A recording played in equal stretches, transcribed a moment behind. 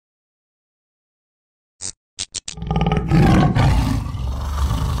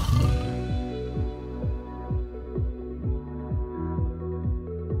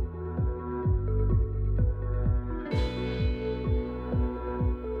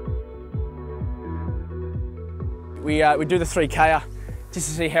We do the 3K just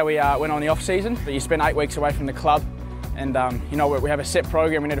to see how we went on the off season. But you spend 8 weeks away from the club, and you know, we have a set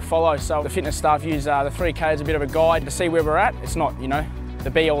program we need to follow. So the fitness staff use the 3K as a bit of a guide to see where we're at. It's not, you know, the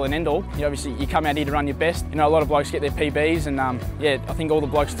be all and end all. Obviously you come out here to run your best. You know, a lot of blokes get their PBs, and yeah, I think all the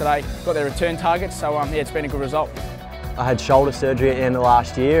blokes today got their return targets. So yeah, it's been a good result. I had shoulder surgery at the end of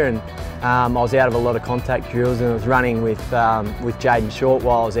last year, and I was out of a lot of contact drills, and I was running with Jaden Short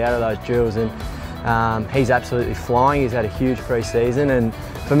while I was out of those drills, and he's absolutely flying. He's had a huge pre-season, and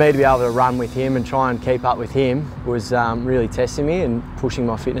for me to be able to run with him and try and keep up with him was really testing me and pushing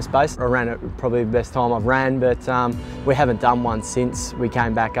my fitness base. I ran it probably the best time I've ran, but we haven't done one since we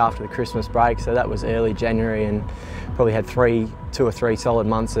came back after the Christmas break, so that was early January, and probably had 2 or 3 solid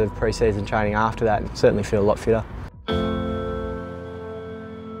months of pre-season training after that, and certainly feel a lot fitter.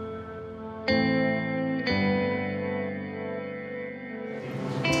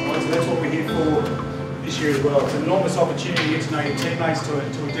 That's what we're here for this year as well. It's an enormous opportunity to get to know your teammates to a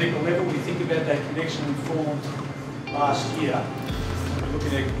deeper level. When you think about that connection and formed last year, we're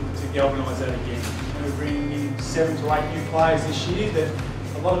looking to galvanise that again. We're bringing in 7 to 8 new players this year that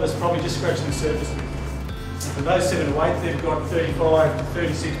a lot of us probably just scratching the surface of. For those 7 to 8, they've got 35 to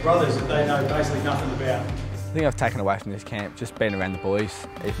 36 brothers that they know basically nothing about. I think I've taken away from this camp just being around the boys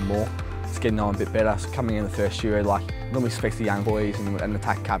even more. It's getting on a bit better. So coming in the first year, like normally expect the young boys and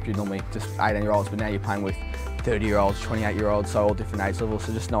attack cup, you're normally just 18-year-olds, but now you're playing with 30-year-olds, 28-year-olds, so all different age levels.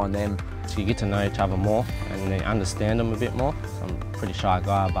 So just knowing them. So you get to know each other more and then understand them a bit more. So I'm a pretty shy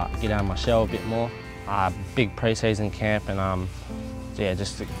guy, but get out of my shell a bit more. Big pre-season camp, and yeah,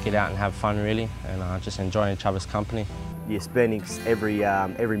 just to get out and have fun really, and just enjoy each other's company. You're spending every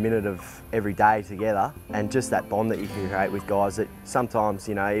minute of every day together, and just that bond that you can create with guys that sometimes,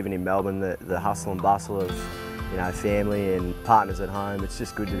 you know, even in Melbourne, the hustle and bustle of, you know, family and partners at home, it's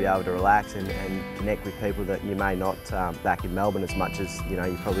just good to be able to relax and connect with people that you may not back in Melbourne as much as, you know,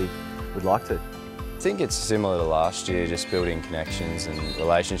 you probably would like to. I think it's similar to last year, just building connections and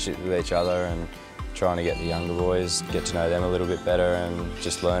relationships with each other, and trying to get the younger boys, get to know them a little bit better and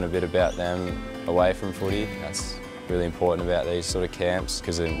just learn a bit about them away from footy. That's really important about these sort of camps,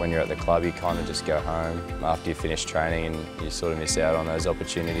 because when you're at the club you kind of just go home after you finish training, and you sort of miss out on those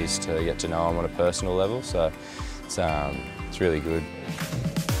opportunities to get to know them on a personal level. So it's really good.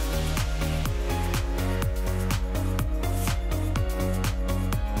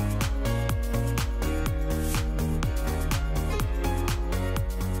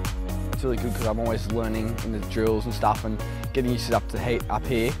 It's really good because I'm always learning in the drills and stuff, and getting used to the heat up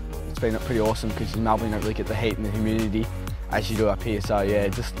here. It's been pretty awesome because in Melbourne you don't really get the heat and the humidity as you do up here. So yeah,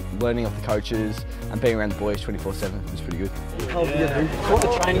 just learning off the coaches and being around the boys 24/7 is pretty good. Thought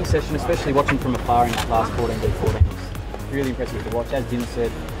the training session, especially watching from afar in that last 14v14, was really impressive to watch. As Dina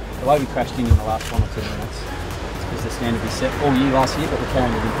said, the way we crashed in the last 1 or 2 minutes, it's because the standard we set all year last year, but we're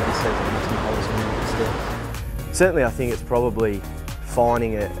carrying it into this season, and it's going to hold us a minute still. Certainly I think it's probably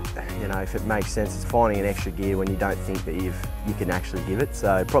finding it, you know, if it makes sense, it's finding an extra gear when you don't think that you can actually give it.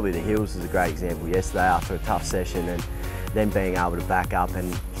 So probably the hills is a great example yesterday after a tough session, and then being able to back up,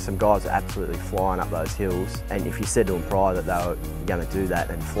 and some guys are absolutely flying up those hills, and if you said to them prior that they were going to do that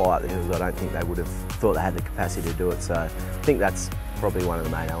and fly up the hills, I don't think they would have thought they had the capacity to do it. So I think that's probably one of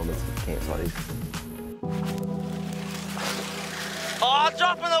the main elements of the campsite is. Oh,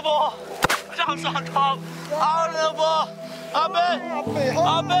 dropping the ball! Jumps on top! Holding the ball! Up it!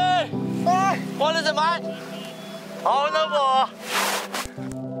 What is it, mate? Holding the ball!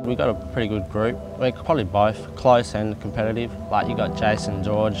 We've got a pretty good group. We're probably both close and competitive. Like you got Jason,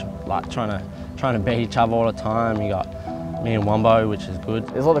 George, like trying to beat each other all the time. You got me and Wombo, which is good.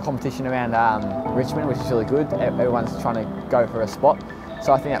 There's a lot of competition around Richmond, which is really good. Everyone's trying to go for a spot.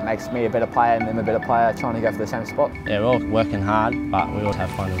 So I think that makes me a better player and them a better player trying to go for the same spot. Yeah, we're all working hard, but we all have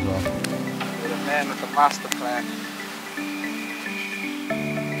fun as well. You're the man with the master plan.